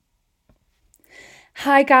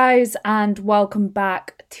Hi, guys, and welcome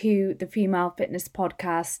back to the Female Fitness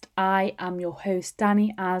Podcast. I am your host,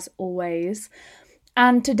 Danny, as always.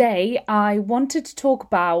 And today I wanted to talk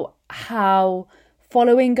about how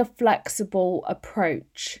following a flexible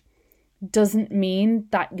approach doesn't mean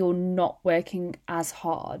that you're not working as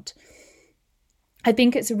hard. I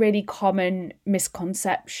think it's a really common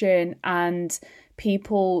misconception, and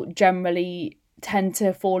people generally tend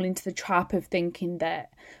to fall into the trap of thinking that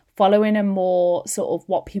following a more sort of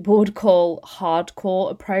what people would call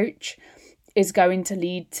hardcore approach is going to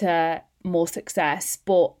lead to more success.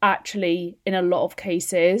 But actually, in a lot of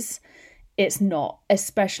cases, it's not,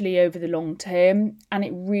 especially over the long term. And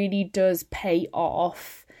it really does pay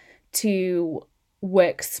off to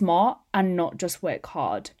work smart and not just work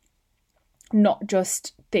hard. Not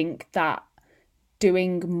just think that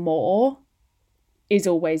doing more is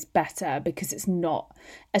always better, because it's not,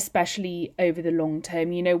 especially over the long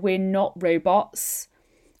term. You know, we're not robots.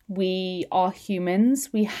 We are humans.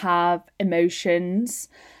 We have emotions.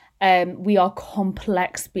 We are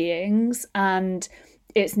complex beings, and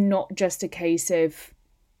it's not just a case of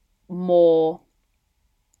more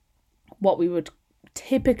what we would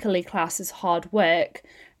typically class as hard work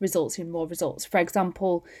results in more results. For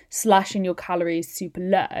example, slashing your calories super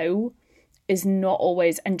low is not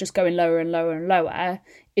always, and just going lower and lower and lower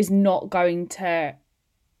is not going to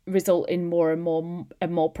result in more and more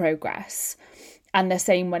and more progress. And the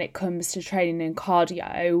same when it comes to training and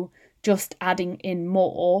cardio, just adding in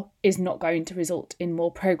more is not going to result in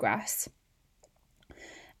more progress.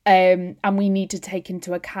 And we need to take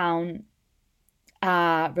into account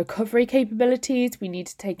our recovery capabilities. We need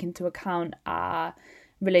to take into account our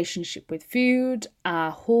relationship with food,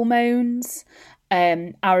 our hormones,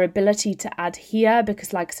 our ability to adhere,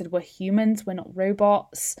 because like I said, we're humans, we're not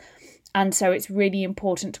robots. And so it's really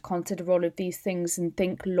important to consider all of these things and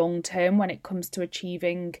think long term when it comes to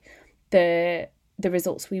achieving the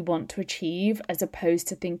results we want to achieve, as opposed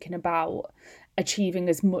to thinking about achieving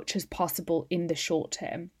as much as possible in the short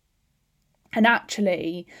term. And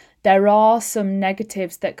actually, there are some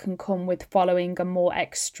negatives that can come with following a more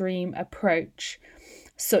extreme approach,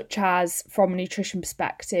 such as, from a nutrition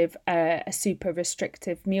perspective, a super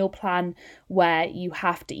restrictive meal plan where you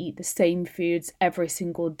have to eat the same foods every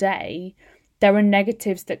single day. There are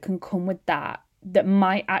negatives that can come with that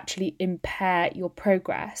might actually impair your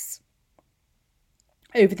progress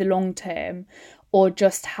over the long term, or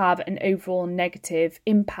just have an overall negative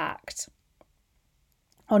impact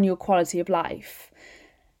on your quality of life.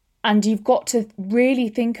 And you've got to really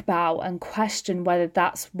think about and question whether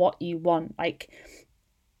that's what you want. Like,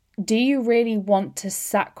 do you really want to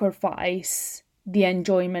sacrifice the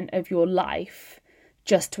enjoyment of your life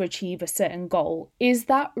just to achieve a certain goal? Is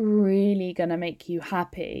that really going to make you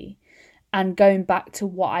happy? And going back to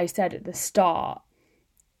what I said at the start,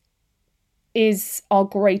 is our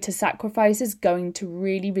greater sacrifices going to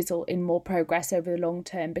really result in more progress over the long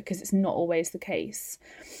term? Because it's not always the case.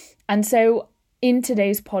 And so in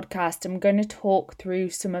today's podcast, I'm going to talk through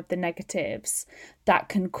some of the negatives that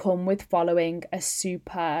can come with following a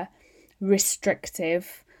super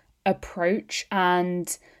restrictive approach,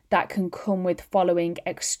 and that can come with following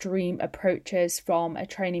extreme approaches from a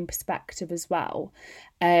training perspective as well,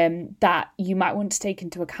 that you might want to take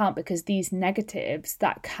into account, because these negatives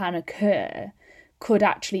that can occur could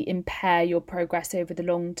actually impair your progress over the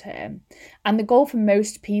long term. And the goal for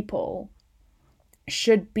most people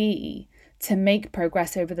should be to make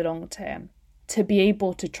progress over the long term, to be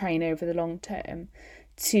able to train over the long term,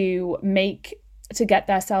 to get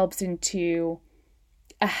themselves into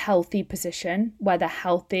a healthy position where they're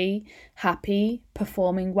healthy, happy,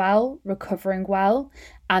 performing well, recovering well,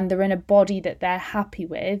 and they're in a body that they're happy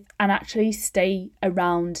with, and actually stay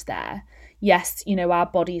around there. Yes, you know, our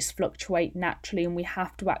bodies fluctuate naturally, and we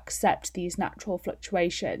have to accept these natural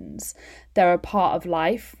fluctuations. They're a part of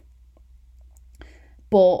life.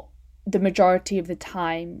 But the majority of the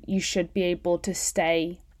time, you should be able to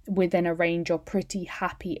stay within a range you're pretty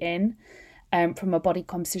happy in, from a body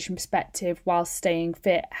composition perspective, while staying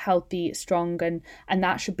fit, healthy, strong, and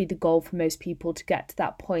that should be the goal for most people, to get to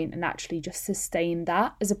that point and actually just sustain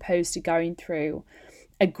that, as opposed to going through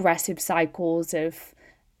aggressive cycles of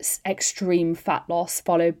extreme fat loss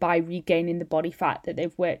followed by regaining the body fat that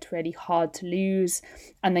they've worked really hard to lose,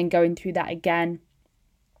 and then going through that again.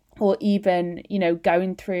 Or even, you know,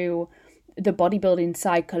 going through the bodybuilding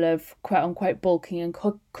cycle of quote unquote bulking and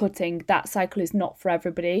cutting. That cycle is not for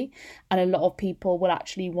everybody, and a lot of people will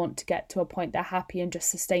actually want to get to a point they're happy and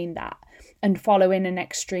just sustain that, and following an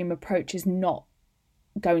extreme approach is not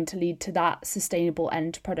going to lead to that sustainable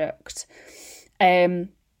end product.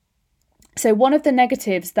 So one of the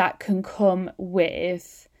negatives that can come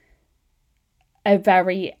with a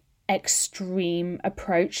very extreme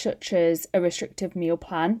approach, such as a restrictive meal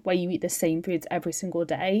plan, where you eat the same foods every single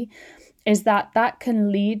day, is that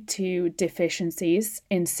can lead to deficiencies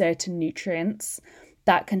in certain nutrients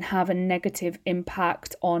that can have a negative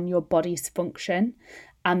impact on your body's function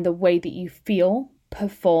and the way that you feel,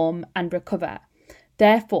 perform, and recover.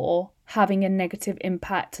 Therefore, having a negative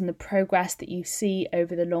impact on the progress that you see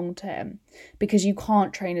over the long term, because you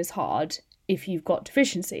can't train as hard if you've got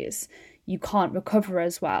deficiencies. You can't recover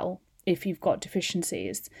as well if you've got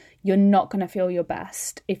deficiencies. You're not going to feel your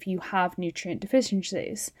best if you have nutrient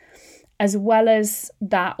deficiencies. As well as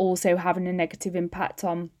that also having a negative impact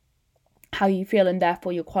on how you feel and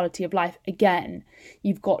therefore your quality of life. Again,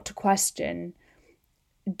 you've got to question,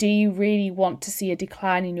 do you really want to see a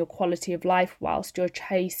decline in your quality of life whilst you're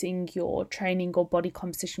chasing your training or body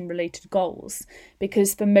composition related goals?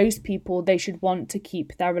 Because for most people, they should want to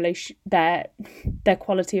keep their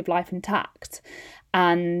quality of life intact.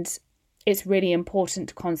 And it's really important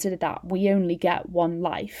to consider that we only get one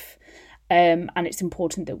life. And it's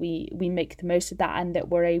important that we make the most of that and that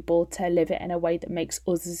we're able to live it in a way that makes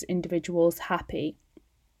us as individuals happy.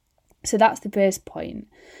 So that's the first point.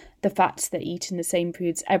 The fact that eating the same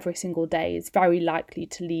foods every single day is very likely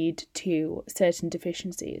to lead to certain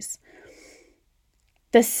deficiencies.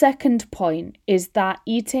 The second point is that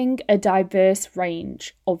eating a diverse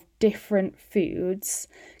range of different foods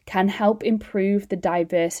can help improve the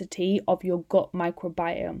diversity of your gut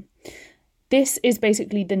microbiome. This is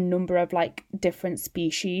basically the number of different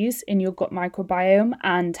species in your gut microbiome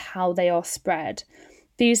and how they are spread.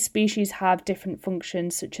 These species have different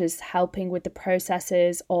functions, such as helping with the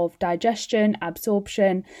processes of digestion,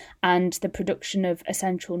 absorption, and the production of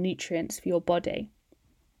essential nutrients for your body.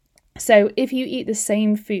 So if you eat the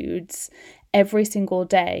same foods every single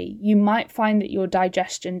day, you might find that your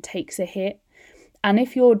digestion takes a hit. And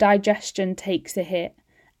if your digestion takes a hit,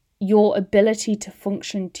 your ability to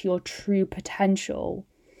function to your true potential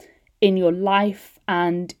in your life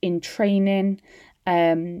and in training,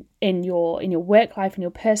 in your work life, in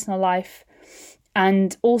your personal life,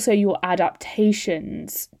 and also your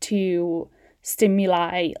adaptations to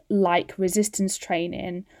stimuli like resistance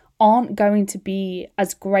training aren't going to be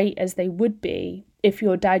as great as they would be if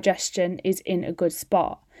your digestion is in a good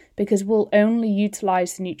spot, because we'll only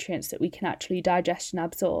utilize the nutrients that we can actually digest and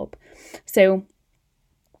absorb. So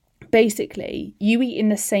basically, you eating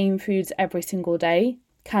the same foods every single day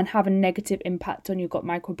can have a negative impact on your gut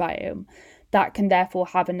microbiome. That can therefore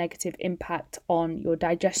have a negative impact on your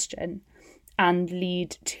digestion and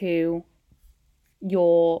lead to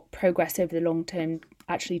your progress over the long term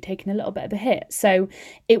actually taking a little bit of a hit. So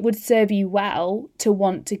it would serve you well to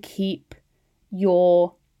want to keep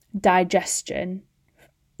your digestive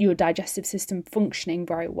system functioning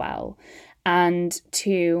very well, and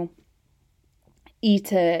to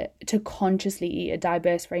consciously eat a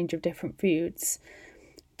diverse range of different foods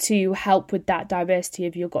to help with that diversity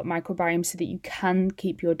of your gut microbiome so that you can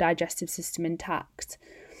keep your digestive system intact.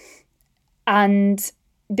 And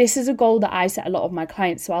this is a goal that I set a lot of my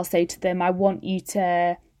clients. So I'll say to them, I want you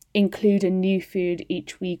to include a new food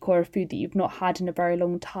each week, or a food that you've not had in a very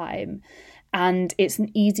long time. And it's an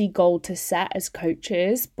easy goal to set as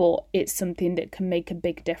coaches, but it's something that can make a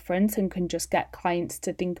big difference and can just get clients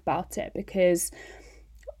to think about it, because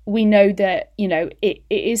we know that, it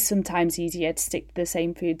is sometimes easier to stick to the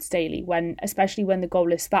same foods daily, especially when the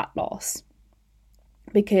goal is fat loss,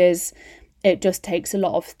 because it just takes a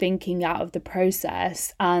lot of thinking out of the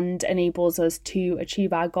process and enables us to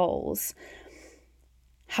achieve our goals.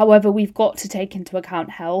 However, we've got to take into account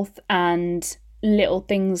health, and little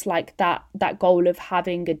things like that goal of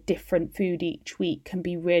having a different food each week can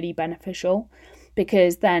be really beneficial,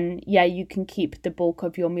 because then, you can keep the bulk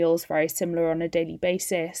of your meals very similar on a daily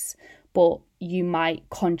basis, but you might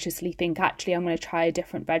consciously think, actually, I'm going to try a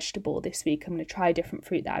different vegetable this week. I'm going to try a different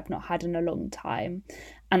fruit that I've not had in a long time.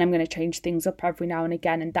 And I'm going to change things up every now and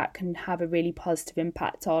again. And that can have a really positive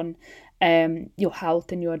impact on your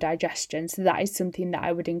health and your digestion. So that is something that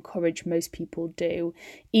I would encourage most people do.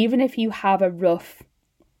 Even if you have a rough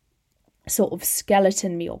sort of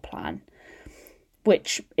skeleton meal plan,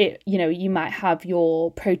 which you might have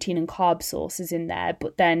your protein and carb sources in there,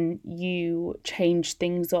 but then you change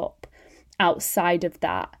things up outside of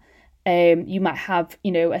that. You might have,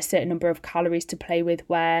 a certain number of calories to play with,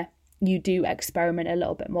 where you do experiment a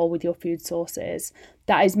little bit more with your food sources.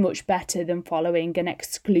 That is much better than following an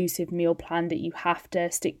exclusive meal plan that you have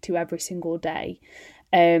to stick to every single day.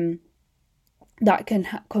 That can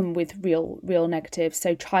come with real negatives.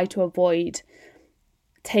 So try to avoid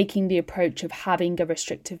taking the approach of having a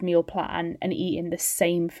restrictive meal plan and eating the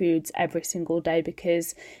same foods every single day,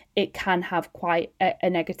 because it can have quite a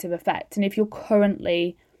negative effect. And if you're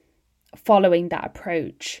currently following that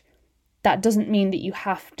approach, that doesn't mean that you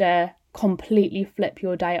have to completely flip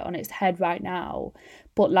your diet on its head right now.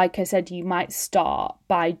 But like I said, you might start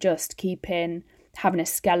by just having a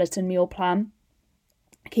skeleton meal plan,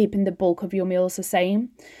 keeping the bulk of your meals the same,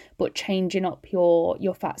 but changing up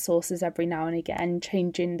your fat sources every now and again,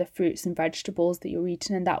 changing the fruits and vegetables that you're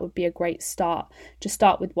eating, and that would be a great start. Just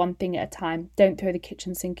start with one thing at a time. Don't throw the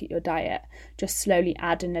kitchen sink at your diet. Just slowly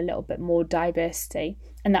add in a little bit more diversity,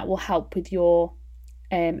 and that will help with your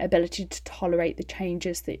ability to tolerate the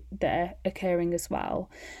changes that are occurring as well.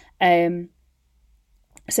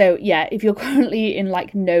 So yeah, if you're currently eating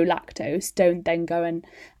like no lactose, don't then go and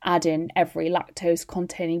add in every lactose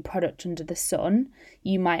containing product under the sun.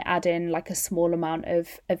 You might add in like a small amount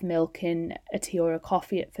of milk in a tea or a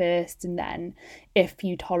coffee at first, and then if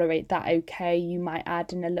you tolerate that okay, you might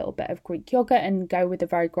add in a little bit of Greek yogurt and go with a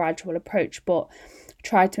very gradual approach. But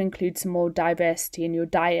try to include some more diversity in your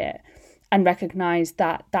diet and recognise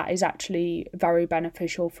that that is actually very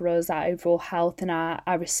beneficial for us, our overall health and our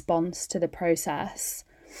response to the process.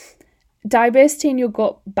 Diversity in your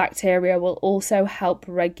gut bacteria will also help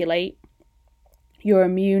regulate your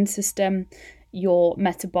immune system, your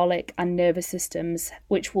metabolic and nervous systems,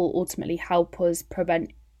 which will ultimately help us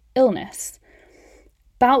prevent illness.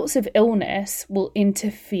 Bouts of illness will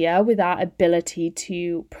interfere with our ability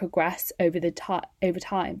to progress over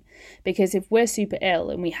time, because if we're super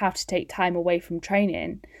ill and we have to take time away from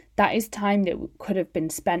training, that is time that could have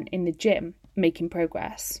been spent in the gym making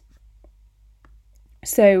progress.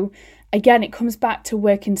 So again, it comes back to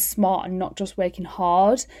working smart and not just working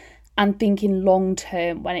hard, and thinking long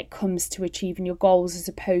term when it comes to achieving your goals, as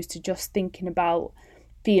opposed to just thinking about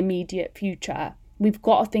the immediate future. We've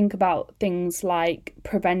got to think about things like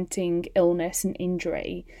preventing illness and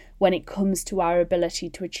injury when it comes to our ability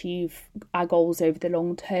to achieve our goals over the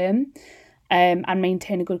long term, and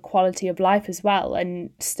maintain a good quality of life as well,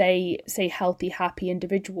 and stay healthy, happy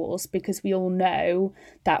individuals, because we all know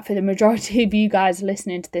that for the majority of you guys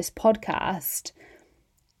listening to this podcast,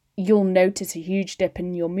 you'll notice a huge dip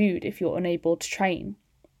in your mood if you're unable to train.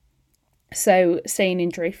 So staying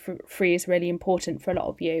injury free is really important for a lot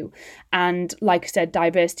of you. And like I said,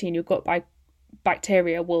 diversity in your gut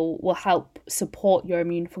bacteria will help support your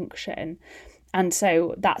immune function. And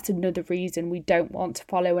so that's another reason we don't want to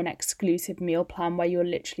follow an exclusive meal plan where you're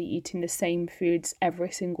literally eating the same foods every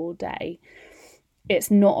single day. It's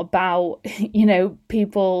not about,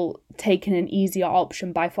 people taking an easier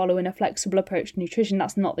option by following a flexible approach to nutrition.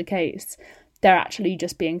 That's not the case. They're actually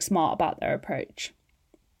just being smart about their approach.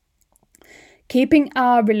 Keeping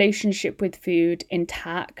our relationship with food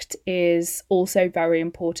intact is also very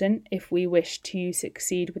important if we wish to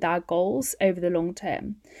succeed with our goals over the long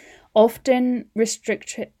term. Often,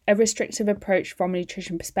 a restrictive approach from a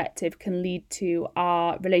nutrition perspective can lead to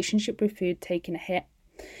our relationship with food taking a hit.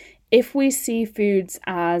 If we see foods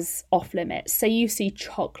as off limits, say you see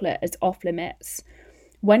chocolate as off limits,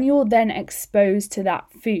 when you're then exposed to that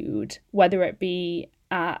food, whether it be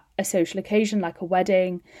at a social occasion like a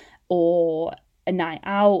wedding or a night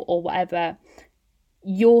out or whatever,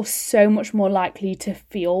 you're so much more likely to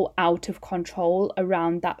feel out of control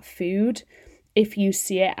around that food if you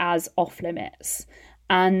see it as off limits.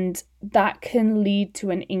 And that can lead to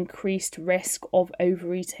an increased risk of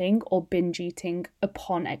overeating or binge eating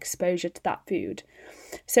upon exposure to that food.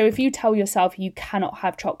 So if you tell yourself you cannot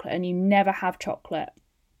have chocolate and you never have chocolate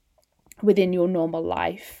within your normal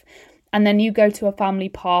life, and then you go to a family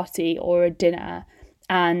party or a dinner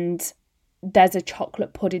and there's a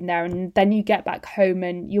chocolate pudding there, and then you get back home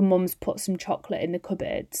and your mum's put some chocolate in the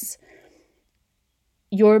cupboards,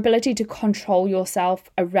 your ability to control yourself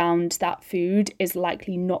around that food is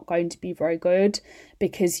likely not going to be very good,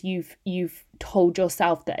 because you've told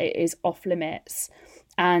yourself that it is off limits,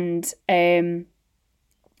 and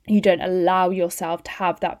you don't allow yourself to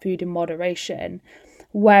have that food in moderation.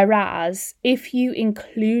 Whereas if you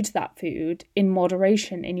include that food in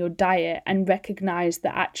moderation in your diet and recognize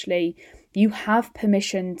that actually you have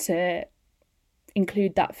permission to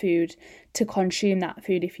include that food, to consume that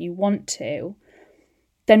food if you want to,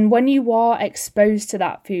 then when you are exposed to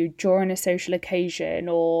that food during a social occasion,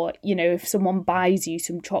 or, if someone buys you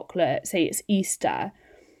some chocolate, say it's Easter,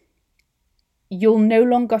 you'll no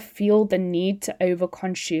longer feel the need to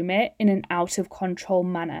overconsume it in an out of control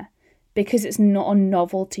manner, because it's not a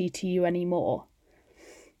novelty to you anymore.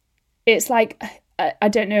 It's like, I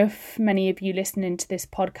don't know if many of you listening to this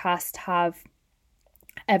podcast have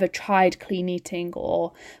ever tried clean eating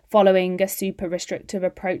or following a super restrictive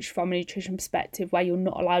approach from a nutrition perspective where you're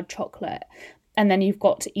not allowed chocolate, and then you've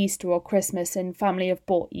got to Easter or Christmas and family have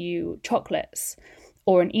bought you chocolates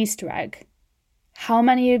or an Easter egg. How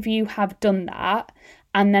many of you have done that,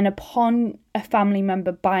 and then upon a family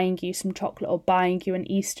member buying you some chocolate or buying you an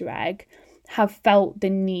Easter egg, have felt the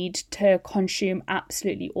need to consume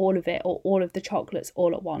absolutely all of it or all of the chocolates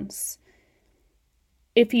all at once?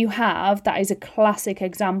 If you have, that is a classic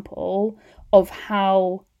example of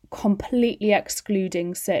how completely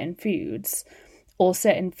excluding certain foods or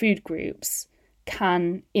certain food groups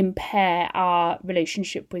can impair our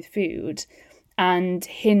relationship with food and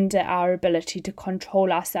hinder our ability to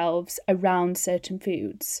control ourselves around certain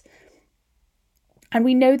foods. And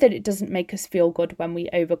we know that it doesn't make us feel good when we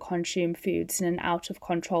overconsume foods in an out of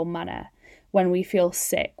control manner, when we feel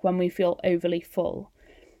sick, when we feel overly full.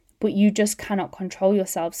 But you just cannot control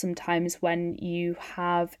yourself sometimes when you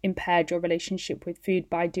have impaired your relationship with food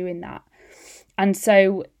by doing that. And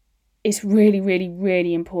so it's really, really,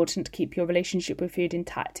 really important to keep your relationship with food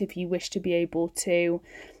intact if you wish to be able to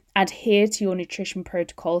adhere to your nutrition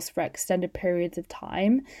protocols for extended periods of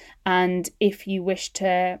time. And if you wish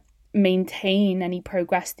to maintain any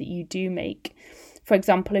progress that you do make. For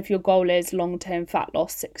example, if your goal is long-term fat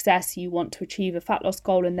loss success, you want to achieve a fat loss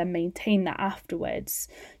goal and then maintain that afterwards,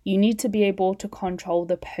 you need to be able to control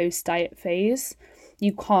the post-diet phase.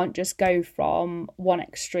 You can't just go from one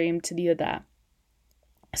extreme to the other.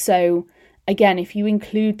 So again, if you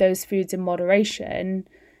include those foods in moderation,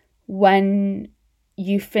 when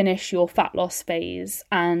you finish your fat loss phase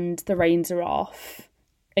and the reins are off,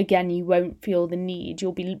 again, you won't feel the need.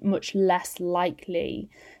 You'll be much less likely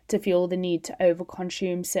to feel the need to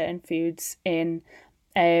overconsume certain foods in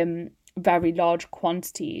very large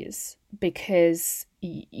quantities because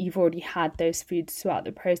you've already had those foods throughout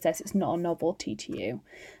the process. It's not a novelty to you.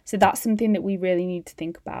 So that's something that we really need to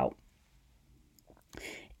think about.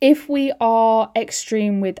 If we are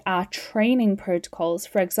extreme with our training protocols,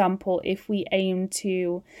 for example, if we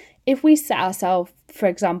set ourselves, for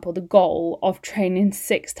example, the goal of training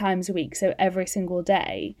 6 times a week, so every single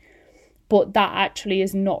day, but that actually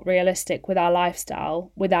is not realistic with our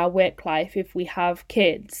lifestyle, with our work life, if we have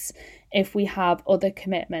kids, if we have other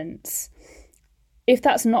commitments. If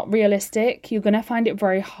that's not realistic, you're going to find it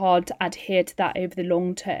very hard to adhere to that over the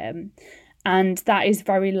long term. And that is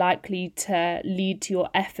very likely to lead to your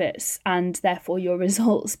efforts and therefore your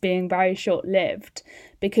results being very short-lived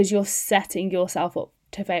because you're setting yourself up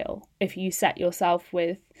to fail if you set yourself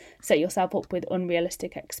up with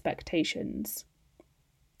unrealistic expectations.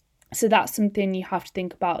 So that's something you have to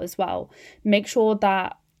think about as well. Make sure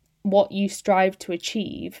that what you strive to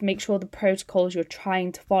achieve, make sure the protocols you're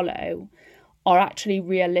trying to follow are actually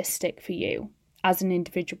realistic for you as an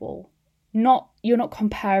individual. You're not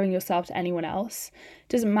comparing yourself to anyone else. It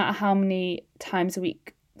doesn't matter how many times a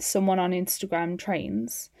week someone on Instagram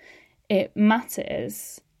trains. It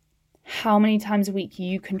matters how many times a week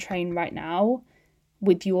you can train right now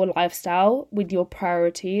with your lifestyle, with your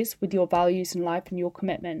priorities, with your values in life and your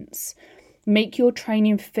commitments. Make your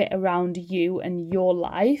training fit around you and your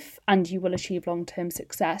life, and you will achieve long-term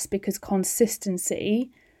success, because consistency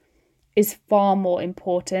is far more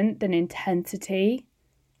important than intensity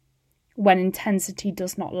when intensity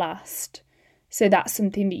does not last. So that's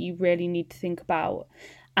something that you really need to think about.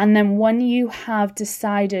 And then when you have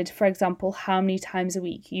decided, for example, how many times a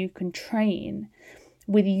week you can train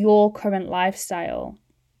with your current lifestyle,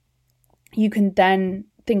 you can then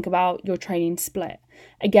think about your training split.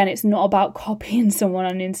 Again, it's not about copying someone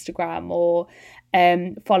on Instagram or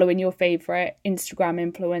following your favorite Instagram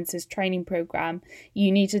influencer's training program.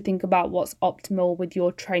 You need to think about what's optimal with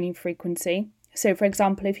your training frequency. So for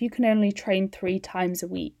example, if you can only train 3 times a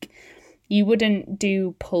week, you wouldn't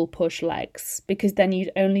do pull push legs, because then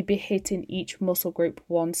you'd only be hitting each muscle group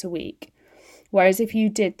once a week. Whereas if you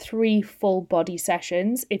did 3 full body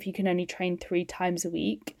sessions, if you can only train 3 times a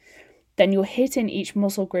week, then you're hitting each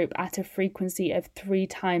muscle group at a frequency of 3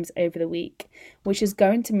 times over the week, which is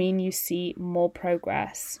going to mean you see more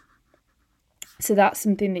progress. So that's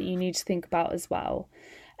something that you need to think about as well.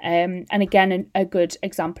 And again, a good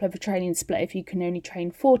example of a training split, if you can only train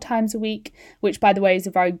 4 times a week, which by the way is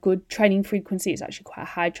a very good training frequency, it's actually quite a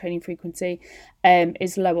high training frequency,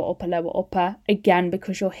 is lower upper, again,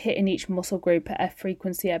 because you're hitting each muscle group at a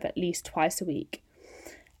frequency of at least twice a week.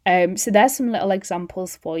 So there's some little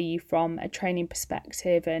examples for you from a training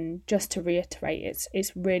perspective, and just to reiterate,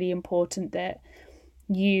 it's really important that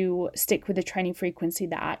you stick with a training frequency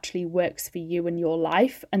that actually works for you and your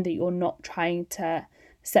life, and that you're not trying to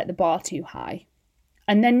set the bar too high.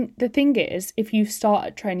 And then the thing is, if you start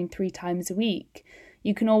at training 3 times a week,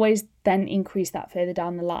 You can always then increase that further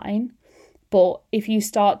down the line. But if you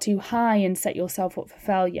start too high and set yourself up for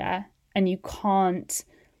failure, and you can't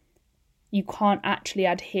actually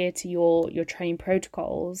adhere to your training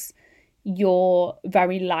protocols, you're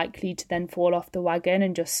very likely to then fall off the wagon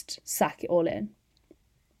and just sack it all in.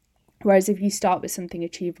 Whereas if you start with something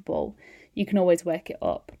achievable, you can always work it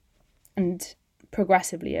up and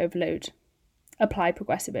apply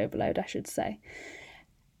progressive overload, I should say.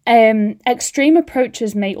 Extreme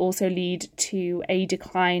approaches may also lead to a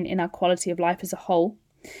decline in our quality of life as a whole,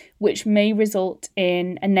 which may result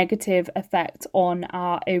in a negative effect on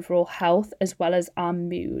our overall health as well as our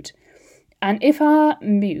mood. And if our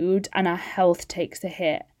mood and our health takes a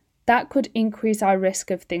hit, that could increase our risk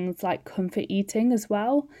of things like comfort eating as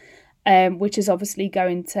well, which is obviously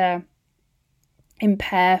going to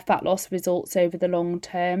impair fat loss results over the long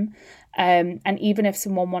term. And even if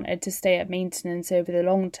someone wanted to stay at maintenance over the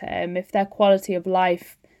long term, if their quality of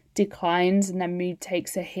life declines and their mood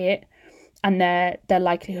takes a hit and their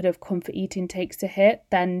likelihood of comfort eating takes a hit,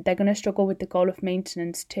 then they're going to struggle with the goal of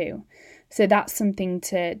maintenance too. So that's something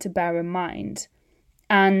to bear in mind.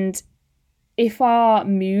 And if our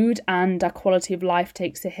mood and our quality of life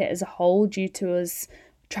takes a hit as a whole due to us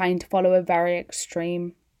trying to follow a very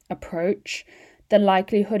extreme approach, the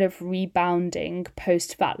likelihood of rebounding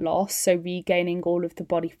post-fat loss, so regaining all of the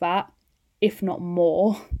body fat, if not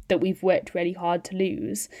more, that we've worked really hard to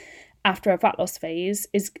lose after a fat loss phase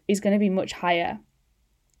is going to be much higher,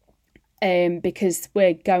 because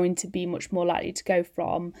we're going to be much more likely to go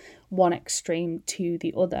from one extreme to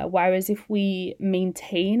the other. Whereas if we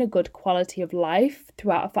maintain a good quality of life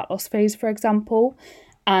throughout a fat loss phase, for example,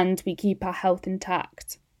 and we keep our health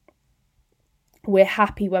intact, we're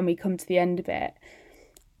happy when we come to the end of it,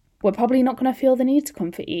 we're probably not going to feel the need to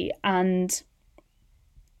comfort eat. And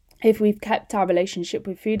if we've kept our relationship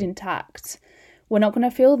with food intact, we're not going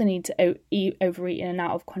to feel the need to overeat in an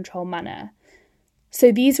out of control manner.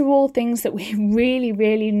 So these are all things that we really,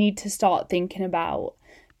 really need to start thinking about,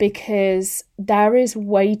 because there is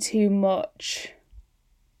way too much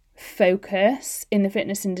focus in the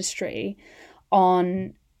fitness industry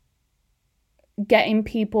on getting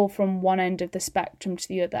people from one end of the spectrum to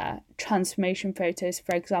the other, transformation photos,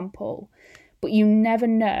 for example, but you never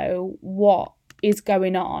know what is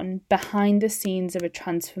going on behind the scenes of a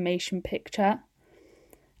transformation picture.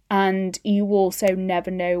 And you also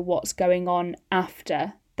never know what's going on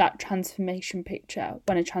after that transformation picture,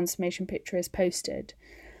 when a transformation picture is posted.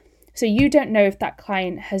 So you don't know if that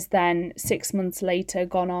client has then 6 months later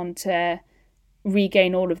gone on to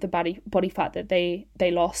regain all of the body fat that they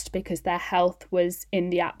lost because their health was in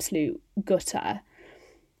the absolute gutter.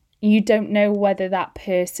 You don't know whether that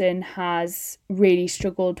person has really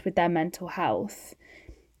struggled with their mental health.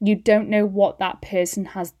 You don't know what that person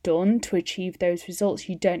has done to achieve those results.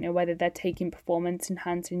 You don't know whether they're taking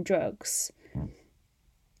performance-enhancing drugs.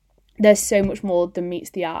 There's so much more than meets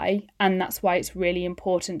the eye, and that's why it's really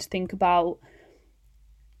important to think about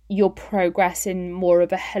your progress in more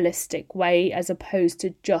of a holistic way, as opposed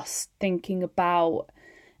to just thinking about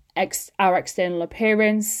our external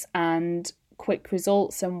appearance and quick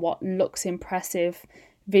results and what looks impressive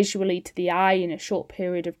visually to the eye in a short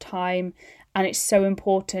period of time. And it's so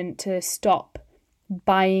important to stop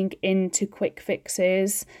buying into quick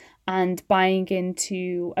fixes and buying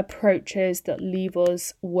into approaches that leave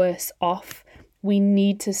us worse off. We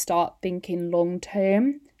need to start thinking long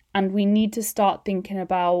term, and we need to start thinking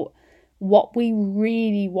about what we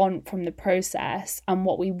really want from the process and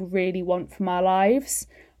what we really want from our lives,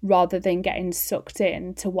 rather than getting sucked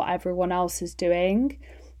into what everyone else is doing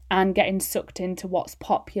and getting sucked into what's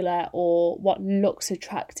popular or what looks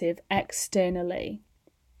attractive externally.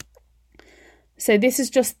 So these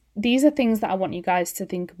are things that I want you guys to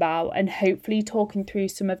think about, and hopefully talking through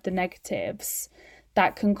some of the negatives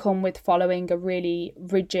that can come with following a really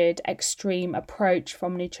rigid, extreme approach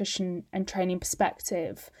from a nutrition and training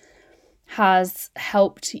perspective has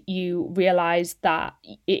helped you realise that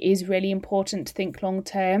it is really important to think long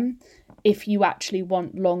term if you actually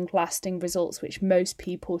want long-lasting results, which most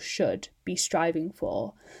people should be striving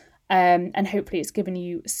for. And hopefully it's given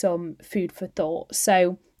you some food for thought.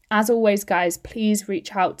 So as always, guys, please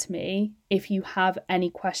reach out to me if you have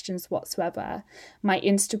any questions whatsoever. My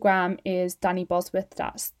Instagram is Danny Bosworth,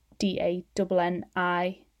 that's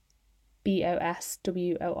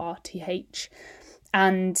DANNIBOSWORTH.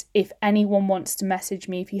 And if anyone wants to message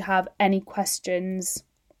me, if you have any questions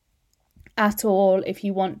at all, if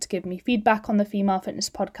you want to give me feedback on the Female Fitness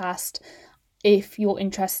Podcast, if you're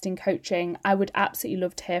interested in coaching, I would absolutely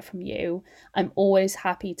love to hear from you. I'm always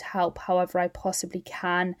happy to help however I possibly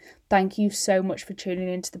can. Thank you so much for tuning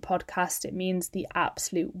into the podcast. It means the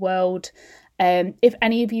absolute world. If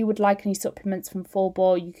any of you would like any supplements from Full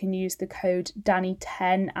Bore, you can use the code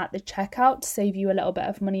Danny10 at the checkout to save you a little bit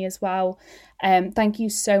of money as well. Thank you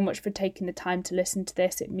so much for taking the time to listen to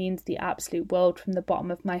this. It means the absolute world from the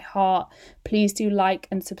bottom of my heart. Please do like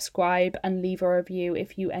and subscribe and leave a review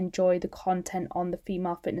if you enjoy the content on the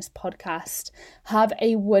Female Fitness Podcast. Have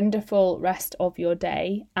a wonderful rest of your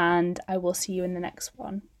day, and I will see you in the next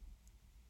one.